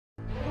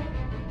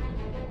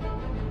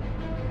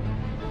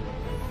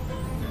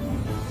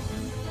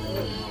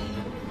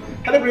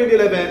Hello grade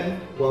 11,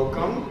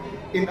 welcome.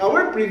 In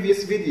our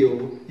previous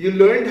video, you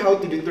learned how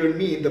to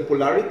determine the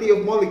polarity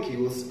of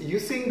molecules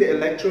using the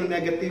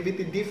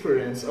electronegativity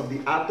difference of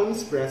the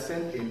atoms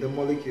present in the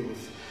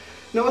molecules.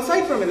 Now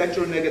aside from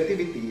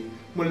electronegativity,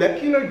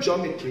 molecular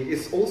geometry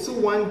is also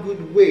one good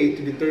way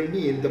to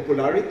determine the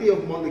polarity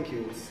of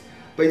molecules.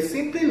 By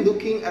simply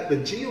looking at the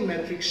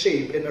geometric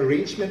shape and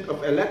arrangement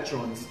of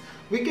electrons,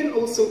 we can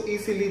also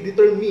easily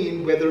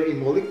determine whether a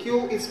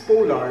molecule is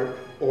polar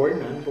or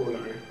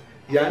nonpolar.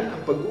 Yan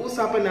ang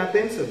pag-uusapan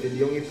natin sa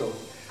videong ito.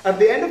 At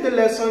the end of the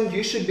lesson,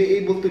 you should be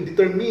able to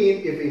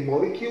determine if a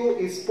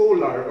molecule is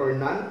polar or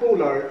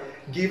nonpolar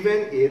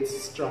given its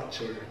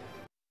structure.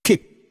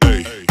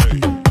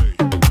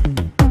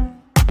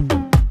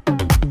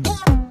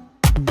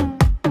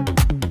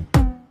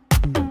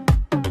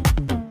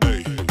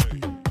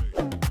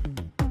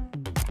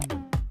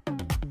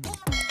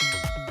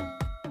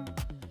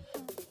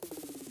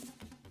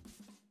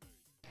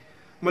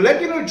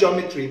 Molecular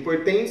geometry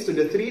pertains to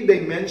the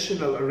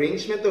three-dimensional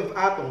arrangement of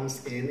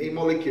atoms in a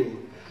molecule.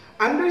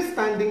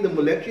 Understanding the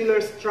molecular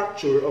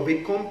structure of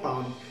a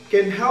compound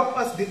can help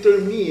us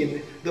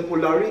determine the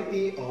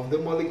polarity of the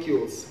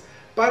molecules.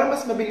 Para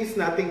mas mabilis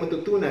nating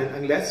matutunan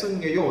ang lesson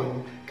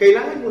ngayon,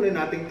 kailangan muna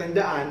nating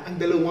tandaan ang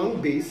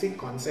dalawang basic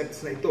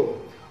concepts na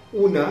ito.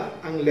 Una,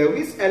 ang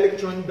Lewis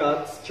electron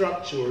dot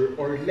structure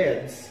or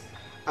LEDS.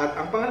 At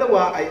ang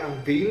pangalawa ay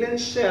ang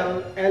valence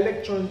shell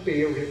electron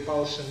pair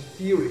repulsion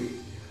theory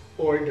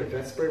or the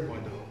VSEPR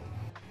model.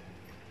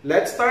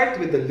 Let's start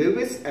with the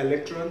Lewis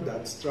electron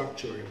dot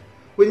structure.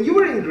 When you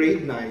were in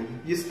grade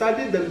 9, you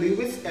studied the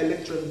Lewis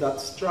electron dot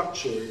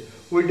structure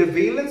where the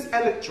valence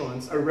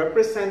electrons are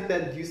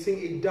represented using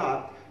a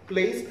dot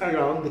placed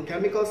around the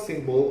chemical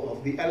symbol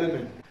of the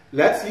element.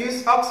 Let's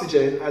use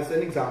oxygen as an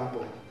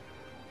example.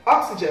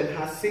 Oxygen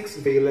has 6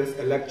 valence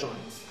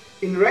electrons.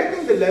 In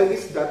writing the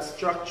Lewis dot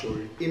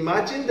structure,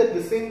 imagine that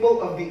the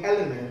symbol of the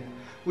element,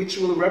 which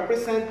will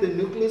represent the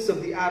nucleus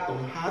of the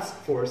atom, has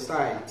 4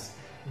 sides.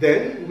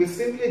 Then, we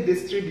simply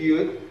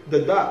distribute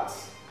the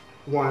dots.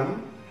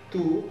 1,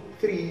 2,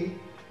 3,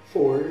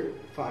 4,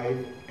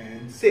 5,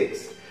 and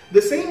 6.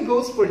 The same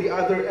goes for the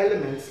other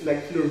elements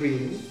like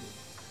fluorine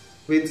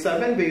with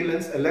 7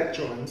 valence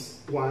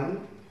electrons, 1,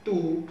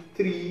 2,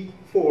 3,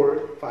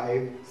 4,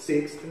 5,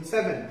 6, and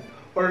 7.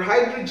 Or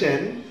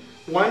hydrogen,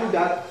 1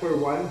 dot for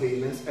 1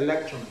 valence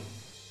electron.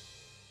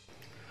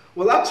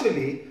 Well,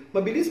 actually,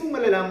 mabilis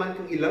mong malalaman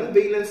kung ilang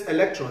valence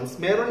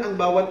electrons meron ang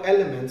bawat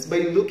elements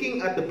by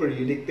looking at the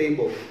periodic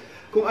table.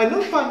 Kung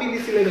anong family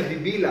sila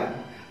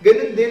nabibilang,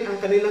 ganun din ang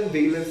kanilang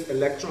valence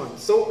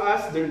electrons, so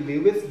as their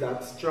Lewis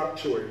dot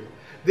structure.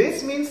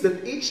 This means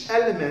that each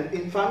element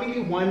in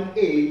family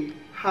 1A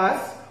has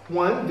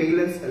 1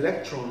 valence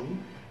electron,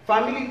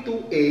 family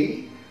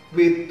 2A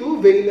with 2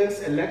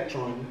 valence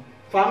electron,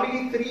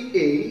 family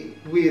 3A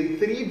with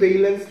 3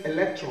 valence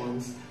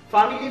electrons,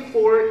 family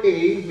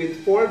 4A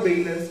with 4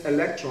 valence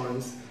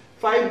electrons,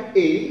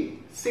 5A,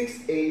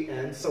 6A,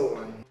 and so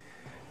on.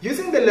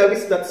 Using the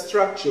Lewis dot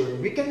structure,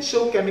 we can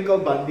show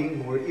chemical bonding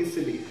more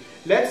easily.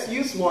 Let's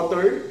use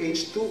water,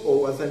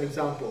 H2O, as an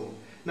example.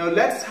 Now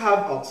let's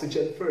have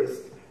oxygen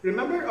first.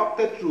 Remember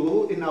octet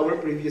rule in our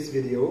previous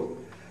video?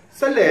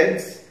 Sa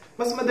LEDs,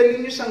 mas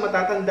madali nyo siyang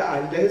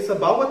matatandaan dahil sa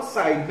bawat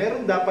side,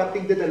 meron dapat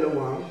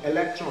tigda-dalawang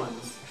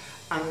electrons.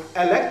 Ang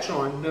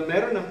electron na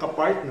meron ng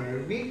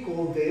kapartner, we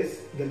call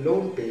this the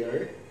lone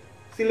pair.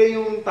 Sila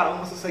yung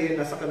taong masasaya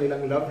na sa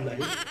kanilang love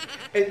life.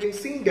 And yung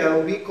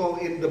single, we call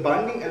it the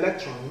bonding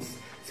electrons.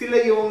 Sila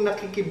yung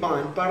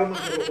nakikibond para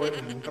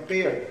magkaroon ng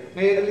kapair.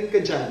 Ngayon, alin ka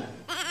dyan?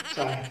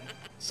 Char.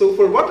 So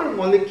for water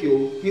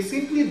molecule, we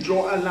simply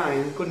draw a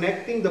line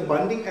connecting the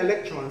bonding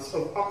electrons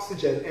of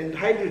oxygen and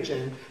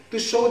hydrogen to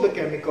show the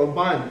chemical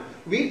bond.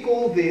 We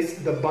call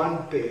this the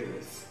bond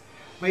pairs.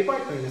 May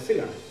partner na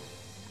sila.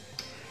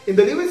 In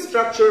the Lewis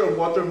structure of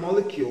water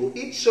molecule,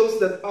 it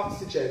shows that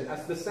oxygen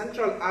as the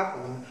central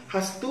atom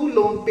has 2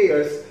 lone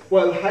pairs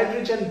while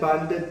hydrogen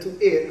bonded to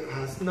it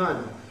has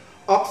none.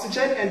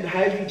 Oxygen and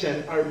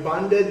hydrogen are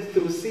bonded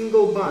through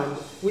single bond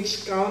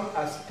which count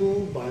as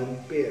 2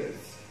 bond pairs.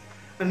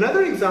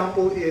 Another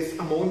example is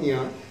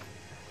ammonia.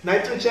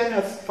 Nitrogen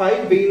has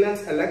 5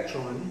 valence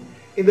electron.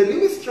 In the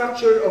Lewis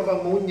structure of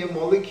ammonia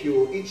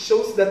molecule, it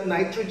shows that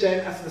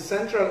nitrogen as the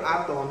central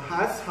atom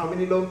has how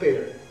many lone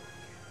pairs?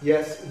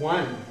 Yes,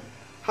 1.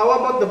 How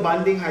about the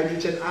bonding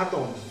hydrogen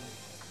atom?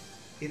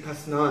 It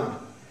has none.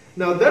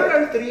 Now, there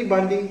are 3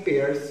 bonding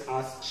pairs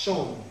as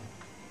shown.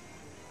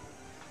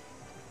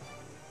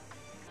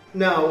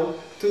 Now,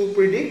 to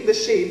predict the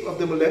shape of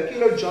the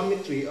molecular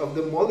geometry of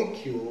the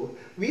molecule,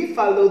 we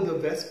follow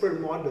the VSEPR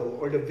model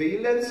or the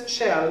valence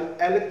shell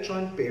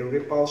electron pair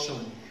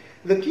repulsion.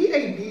 The key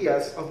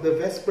ideas of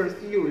the VSEPR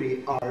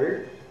theory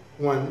are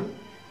 1.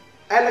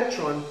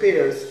 Electron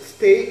pairs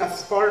stay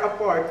as far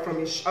apart from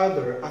each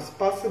other as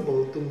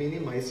possible to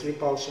minimize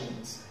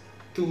repulsions.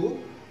 2.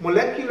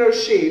 Molecular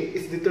shape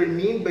is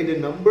determined by the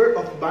number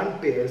of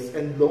bond pairs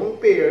and lone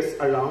pairs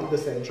around the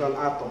central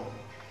atom.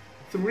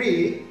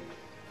 3.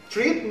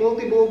 Treat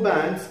multiple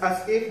bands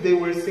as if they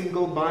were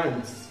single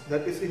bands.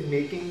 That is in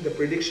making the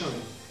prediction.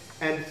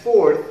 And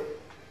fourth,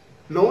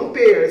 lone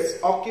pairs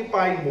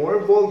occupy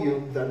more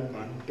volume than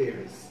band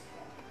pairs.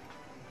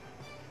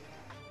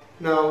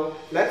 Now,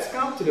 let's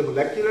come to the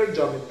molecular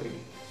geometry.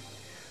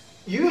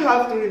 You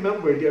have to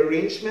remember the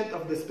arrangement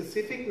of the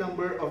specific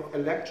number of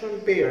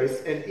electron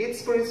pairs and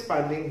its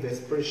corresponding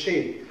VSEPR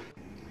shape.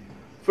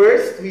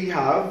 First, we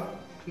have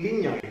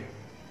linear.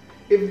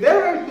 If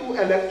there are two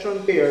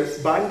electron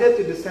pairs bonded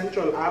to the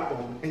central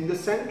atom and the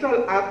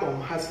central atom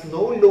has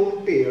no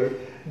lone pair,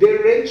 the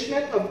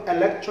arrangement of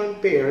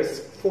electron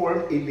pairs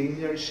form a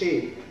linear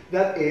shape,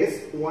 that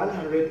is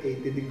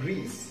 180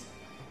 degrees.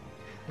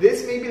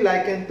 This may be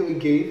likened to a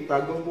game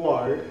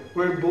tug-of-war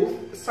where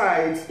both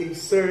sides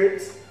exert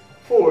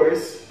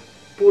force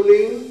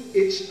pulling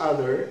each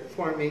other,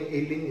 forming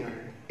a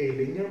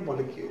linear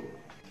molecule.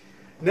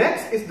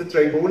 Next is the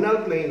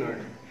trigonal planar.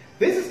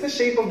 This is the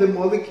shape of the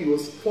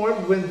molecules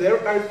formed when there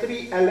are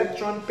three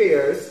electron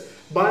pairs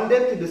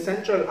bonded to the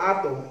central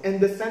atom and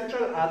the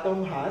central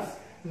atom has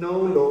no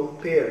lone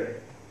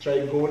pair.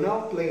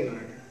 Trigonal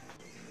planar.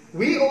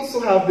 We also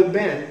have the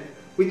bent,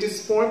 which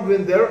is formed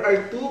when there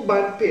are two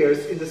bond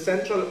pairs in the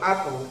central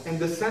atom and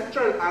the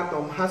central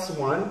atom has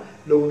one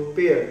lone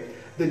pair.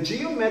 The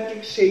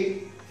geometric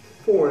shape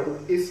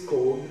formed is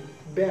called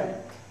bent.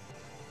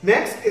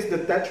 Next is the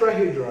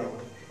tetrahedral.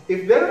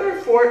 If there are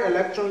four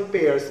electron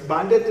pairs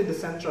bonded to the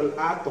central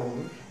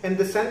atom and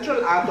the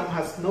central atom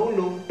has no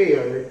lone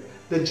pair,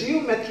 the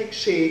geometric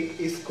shape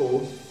is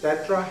called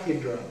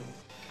tetrahedral.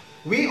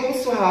 We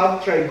also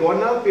have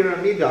trigonal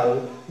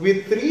pyramidal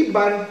with three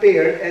bond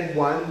pair and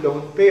one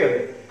lone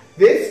pair.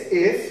 This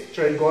is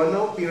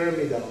trigonal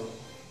pyramidal.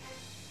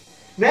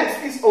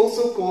 Next is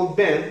also called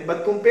bent,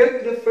 but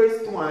compared to the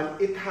first one,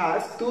 it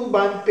has two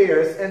bond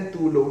pairs and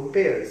two lone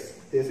pairs.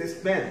 This is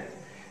bent.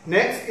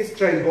 Next is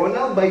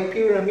trigonal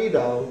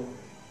bipyramidal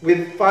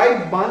with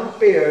 5 bond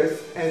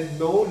pairs and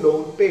no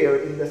lone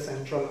pair in the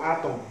central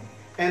atom.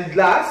 And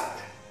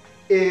last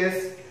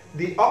is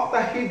the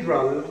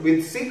octahedral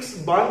with 6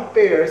 bond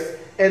pairs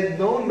and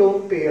no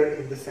lone pair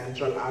in the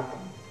central atom.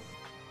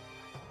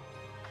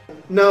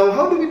 Now,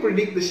 how do we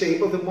predict the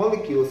shape of the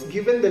molecules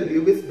given the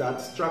Lewis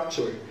dot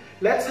structure?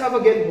 Let's have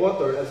again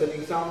water as an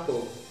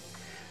example.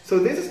 So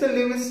this is the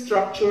Lewis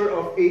structure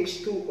of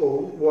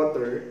H2O,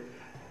 water.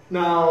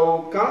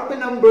 Now, count the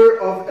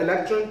number of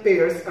electron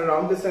pairs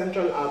around the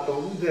central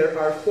atom. There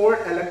are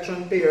 4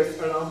 electron pairs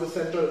around the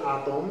central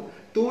atom,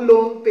 2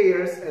 lone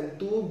pairs, and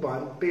 2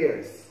 bond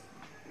pairs.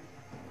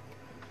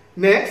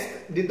 Next,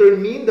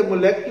 determine the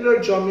molecular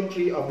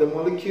geometry of the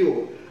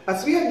molecule.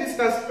 As we have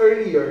discussed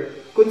earlier,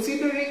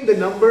 considering the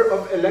number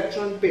of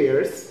electron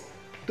pairs,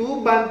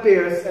 2 bond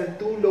pairs, and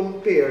 2 lone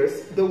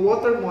pairs, the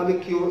water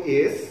molecule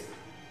is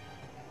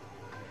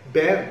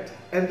bent.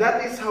 And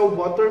that is how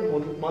water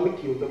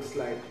molecule looks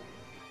like.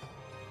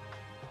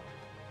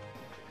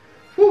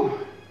 Whew,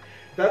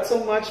 that's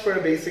so much for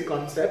a basic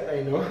concept,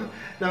 I know.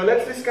 Now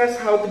let's discuss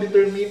how to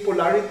determine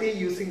polarity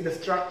using the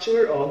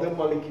structure of the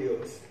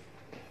molecules.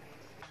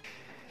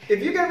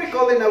 If you can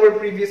recall in our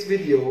previous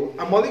video,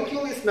 a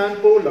molecule is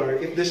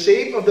nonpolar if the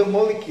shape of the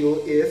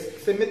molecule is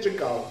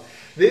symmetrical.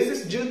 This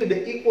is due to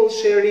the equal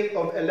sharing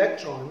of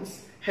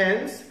electrons,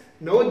 hence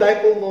no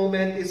dipole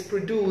moment is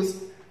produced.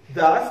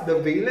 Thus, the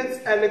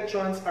valence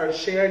electrons are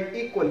shared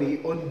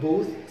equally on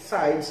both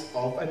sides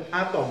of an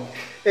atom.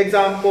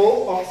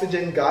 Example,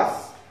 oxygen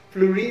gas,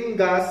 fluorine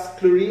gas,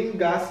 chlorine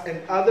gas, and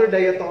other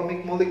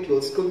diatomic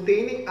molecules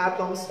containing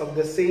atoms of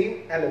the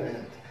same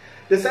element.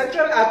 The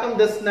central atom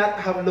does not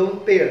have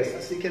lone pairs,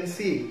 as you can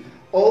see.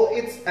 All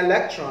its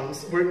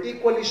electrons were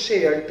equally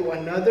shared to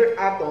another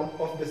atom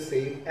of the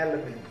same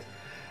element.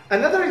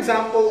 Another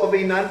example of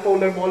a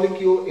nonpolar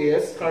molecule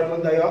is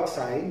carbon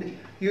dioxide.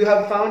 You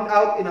have found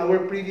out in our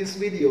previous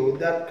video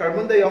that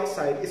carbon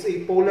dioxide is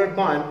a polar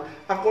bond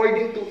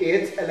according to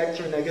its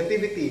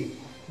electronegativity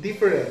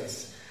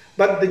difference.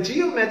 But the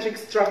geometric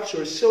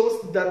structure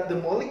shows that the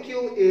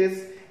molecule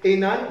is a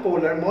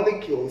nonpolar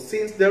molecule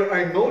since there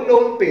are no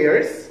lone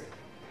pairs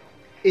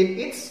in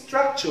its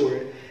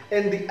structure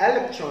and the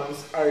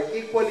electrons are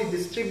equally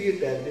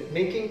distributed,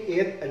 making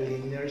it a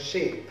linear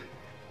shape.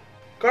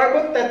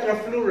 Carbon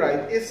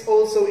tetrafluoride is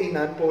also a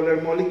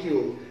nonpolar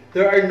molecule.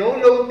 There are no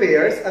lone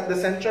pairs at the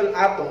central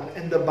atom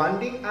and the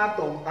bonding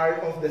atom are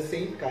of the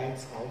same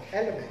kinds of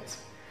elements.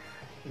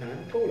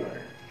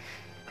 Nonpolar.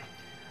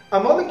 A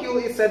molecule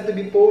is said to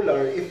be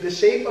polar if the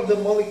shape of the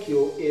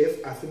molecule is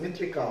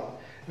asymmetrical.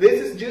 This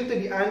is due to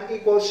the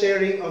unequal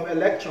sharing of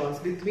electrons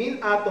between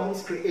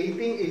atoms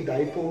creating a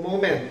dipole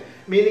moment,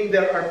 meaning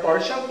there are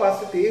partial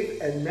positive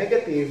and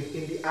negative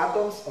in the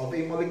atoms of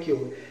a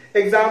molecule.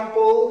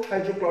 Example,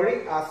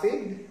 hydrochloric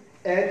acid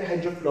and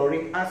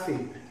hydrofluoric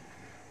acid,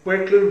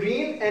 where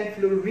chlorine and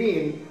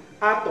fluorine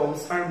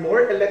atoms are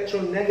more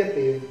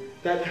electronegative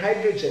than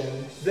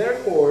hydrogen.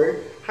 Therefore,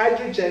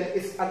 hydrogen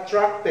is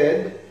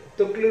attracted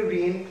to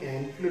chlorine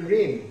and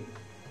fluorine.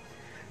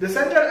 The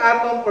central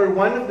atom or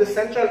one of the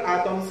central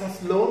atoms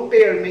has lone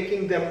pair,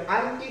 making them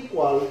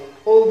unequal,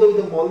 although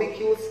the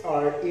molecules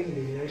are in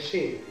linear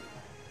shape.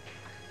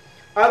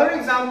 Other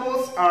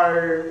examples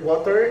are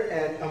water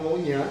and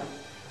ammonia.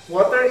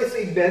 Water is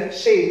a bent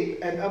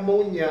shape and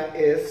ammonia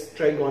is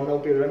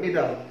trigonal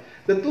pyramidal.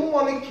 The two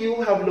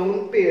molecules have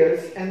lone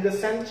pairs and the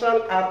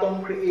central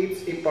atom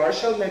creates a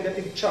partial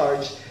negative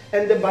charge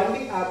and the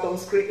bonding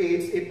atoms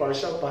creates a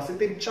partial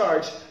positive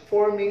charge,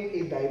 forming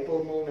a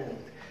dipole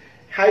moment.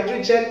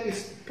 Hydrogen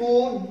is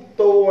pulled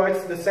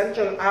towards the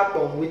central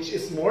atom, which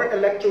is more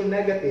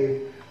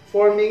electronegative,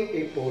 forming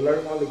a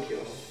polar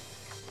molecule.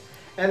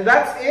 And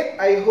that's it.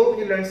 I hope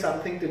you learned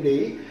something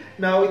today.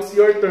 Now it's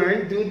your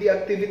turn. Do the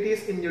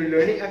activities in your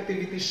learning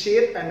activity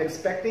sheet. I'm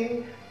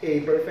expecting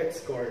a perfect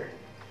score.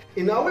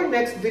 In our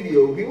next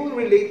video, we will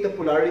relate the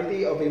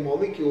polarity of a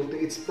molecule to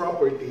its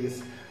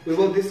properties. We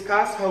will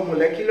discuss how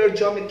molecular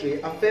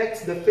geometry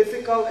affects the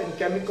physical and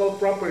chemical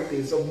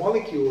properties of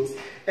molecules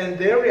and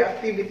their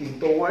reactivity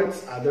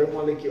towards other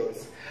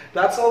molecules.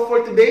 That's all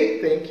for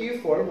today. Thank you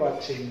for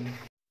watching.